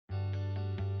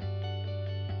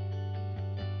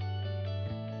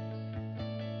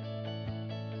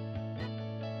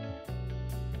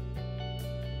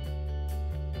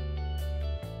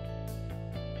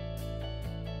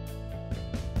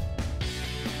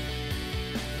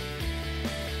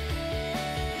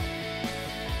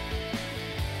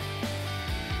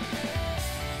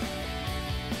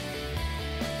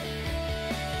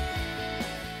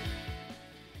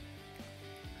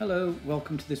Hello,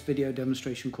 welcome to this video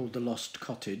demonstration called The Lost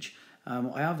Cottage.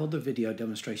 I have other video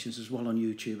demonstrations as well on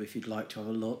YouTube if you'd like to have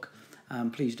a look.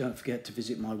 Please don't forget to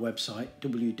visit my website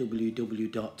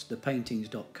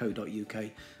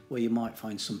www.thepaintings.co.uk where you might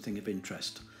find something of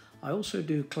interest. I also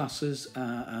do classes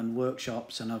and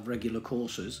workshops and have regular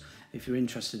courses. If you're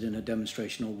interested in a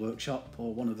demonstration or workshop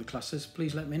or one of the classes,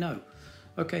 please let me know.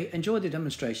 Okay, enjoy the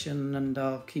demonstration and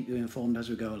I'll keep you informed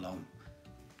as we go along.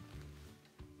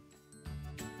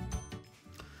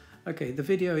 Okay, the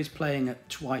video is playing at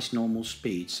twice normal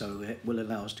speed, so it will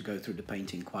allow us to go through the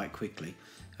painting quite quickly.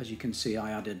 As you can see,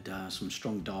 I added some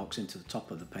strong darks into the top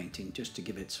of the painting just to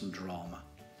give it some drama.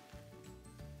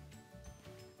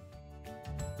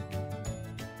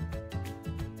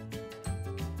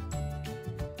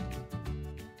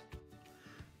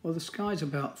 Well, the sky's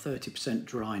about 30%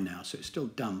 dry now, so it's still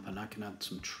damp and I can add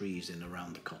some trees in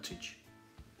around the cottage.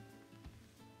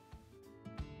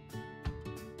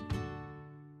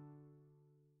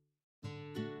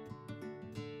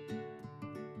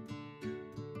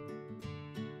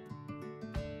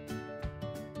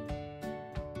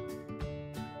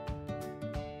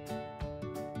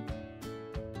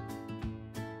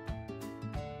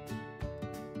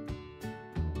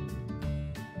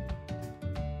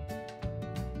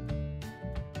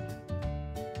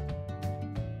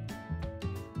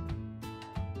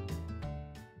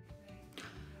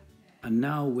 And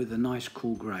now with a nice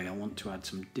cool grey, I want to add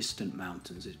some distant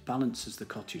mountains. It balances the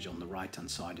cottage on the right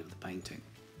hand side of the painting.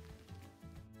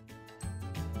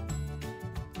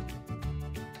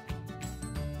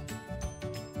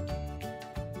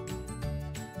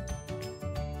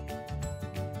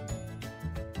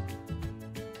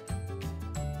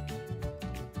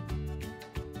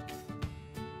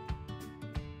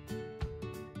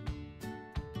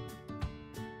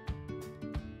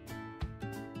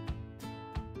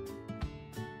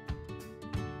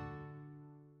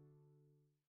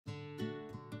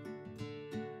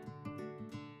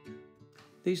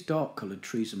 These dark coloured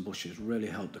trees and bushes really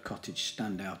help the cottage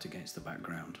stand out against the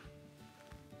background.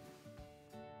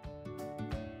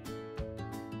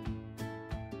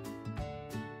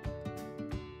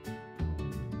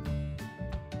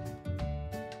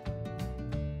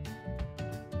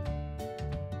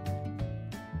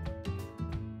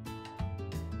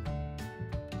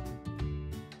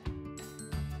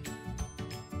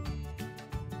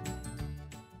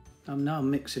 I'm now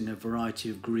mixing a variety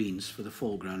of greens for the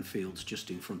foreground fields just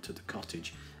in front of the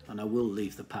cottage, and I will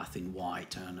leave the path in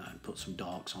white and put some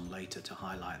darks on later to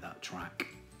highlight that track.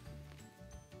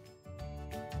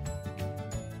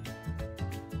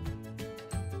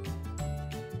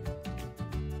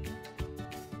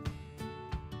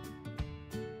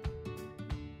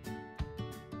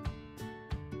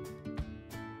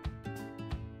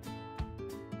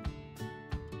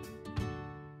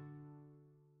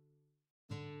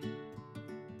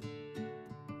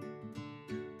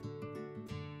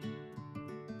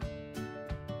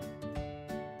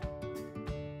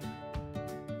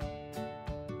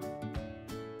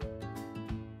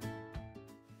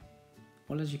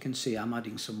 Well, as you can see, I'm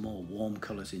adding some more warm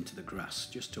colours into the grass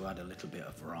just to add a little bit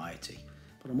of variety.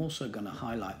 But I'm also going to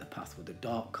highlight the path with a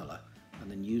dark colour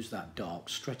and then use that dark,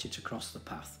 stretch it across the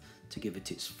path to give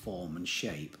it its form and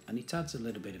shape, and it adds a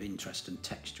little bit of interest and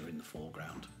texture in the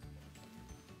foreground.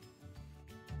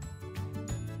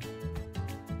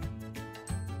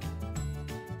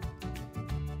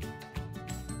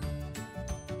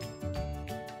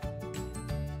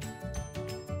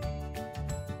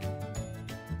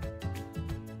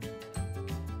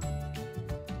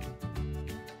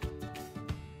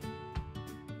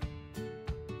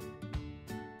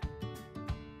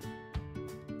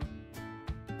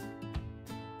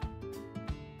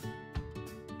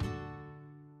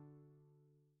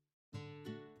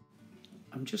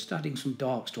 I'm just adding some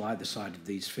darks to either side of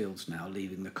these fields now,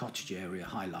 leaving the cottage area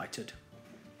highlighted.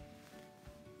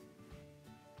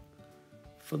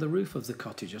 For the roof of the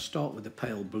cottage, I'll start with a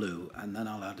pale blue and then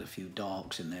I'll add a few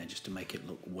darks in there just to make it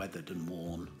look weathered and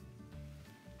worn.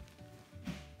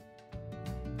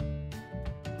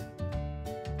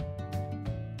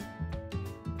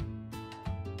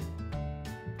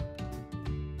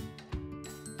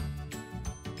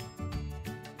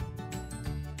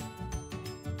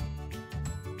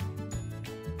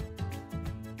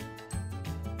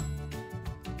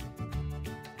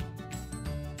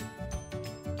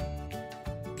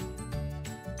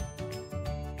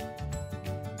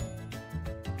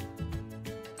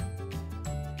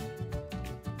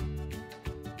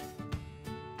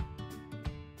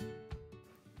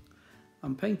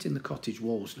 I'm painting the cottage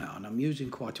walls now and I'm using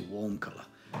quite a warm colour.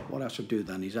 What I should do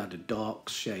then is add a dark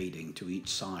shading to each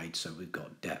side so we've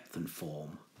got depth and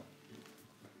form.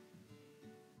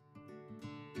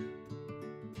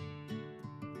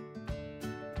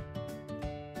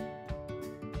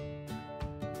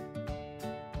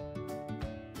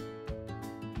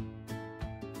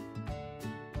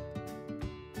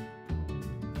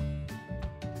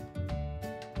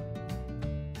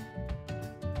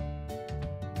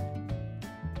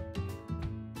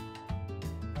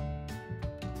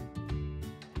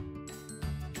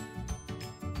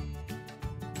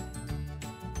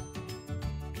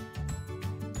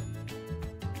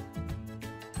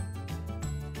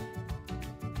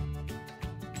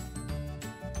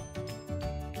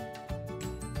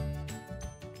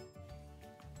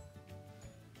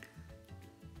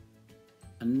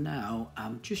 And now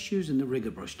I'm just using the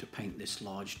rigger brush to paint this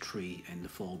large tree in the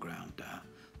foreground.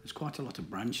 There's quite a lot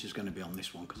of branches going to be on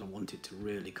this one because I want it to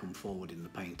really come forward in the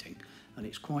painting, and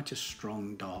it's quite a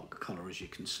strong dark colour, as you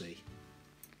can see.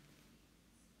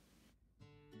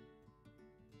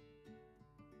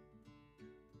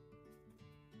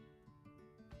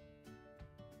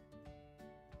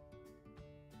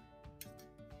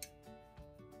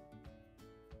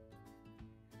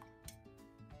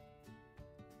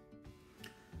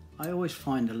 I always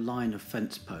find a line of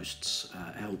fence posts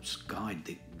helps guide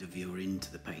the viewer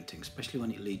into the painting, especially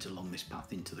when it leads along this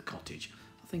path into the cottage.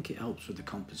 I think it helps with the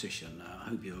composition. I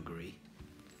hope you agree.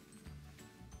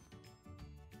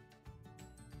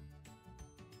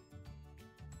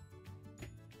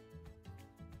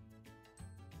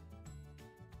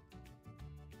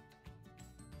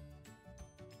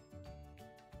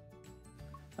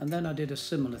 And then I did a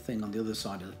similar thing on the other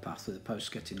side of the path, with the posts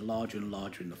getting larger and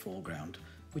larger in the foreground,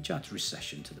 which adds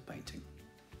recession to the painting.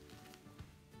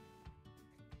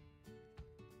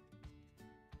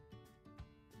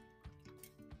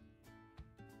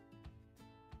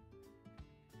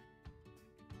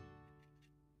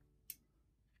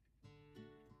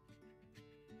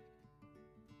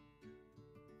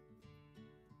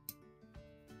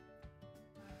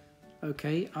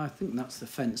 Okay, I think that's the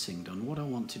fencing done. What I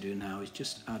want to do now is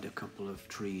just add a couple of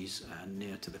trees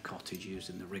near to the cottage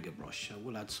using the rigger brush. I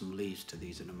will add some leaves to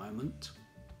these in a moment.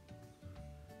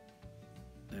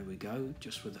 There we go,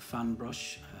 just with a fan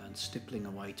brush and stippling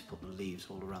away to put the leaves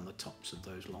all around the tops of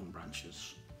those long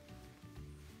branches.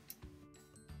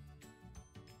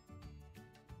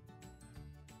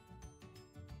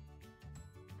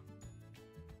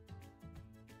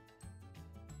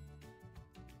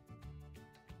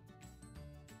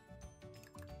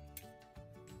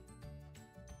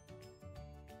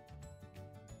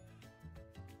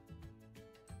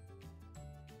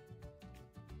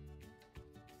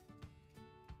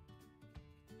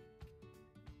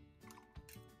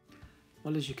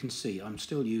 Well, as you can see, I'm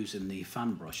still using the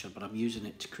fan brush, but I'm using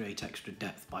it to create extra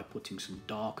depth by putting some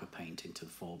darker paint into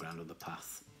the foreground of the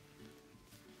path.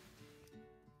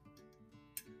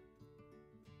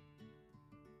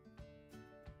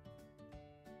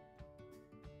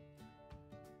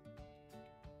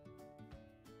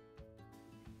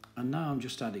 And now I'm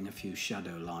just adding a few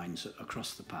shadow lines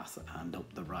across the path and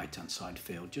up the right hand side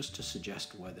field, just to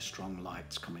suggest where the strong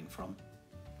light's coming from.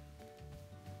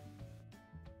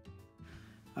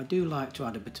 I do like to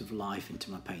add a bit of life into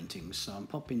my paintings, so I'm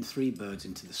popping 3 birds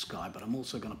into the sky, but I'm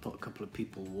also going to put a couple of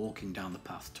people walking down the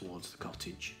path towards the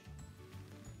cottage.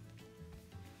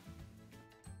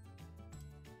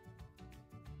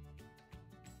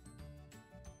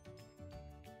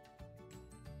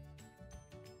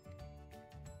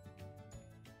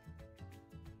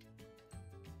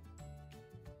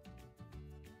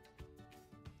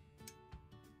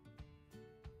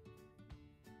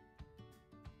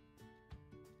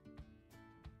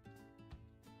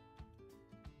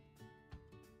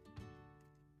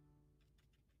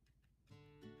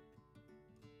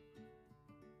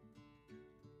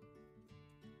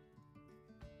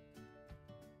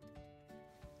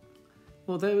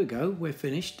 Well, there we go, we're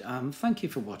finished. Thank you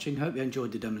for watching. Hope you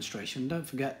enjoyed the demonstration. Don't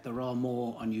forget there are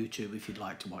more on YouTube if you'd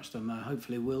like to watch them.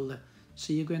 Hopefully we'll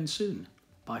see you again soon.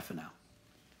 Bye for now.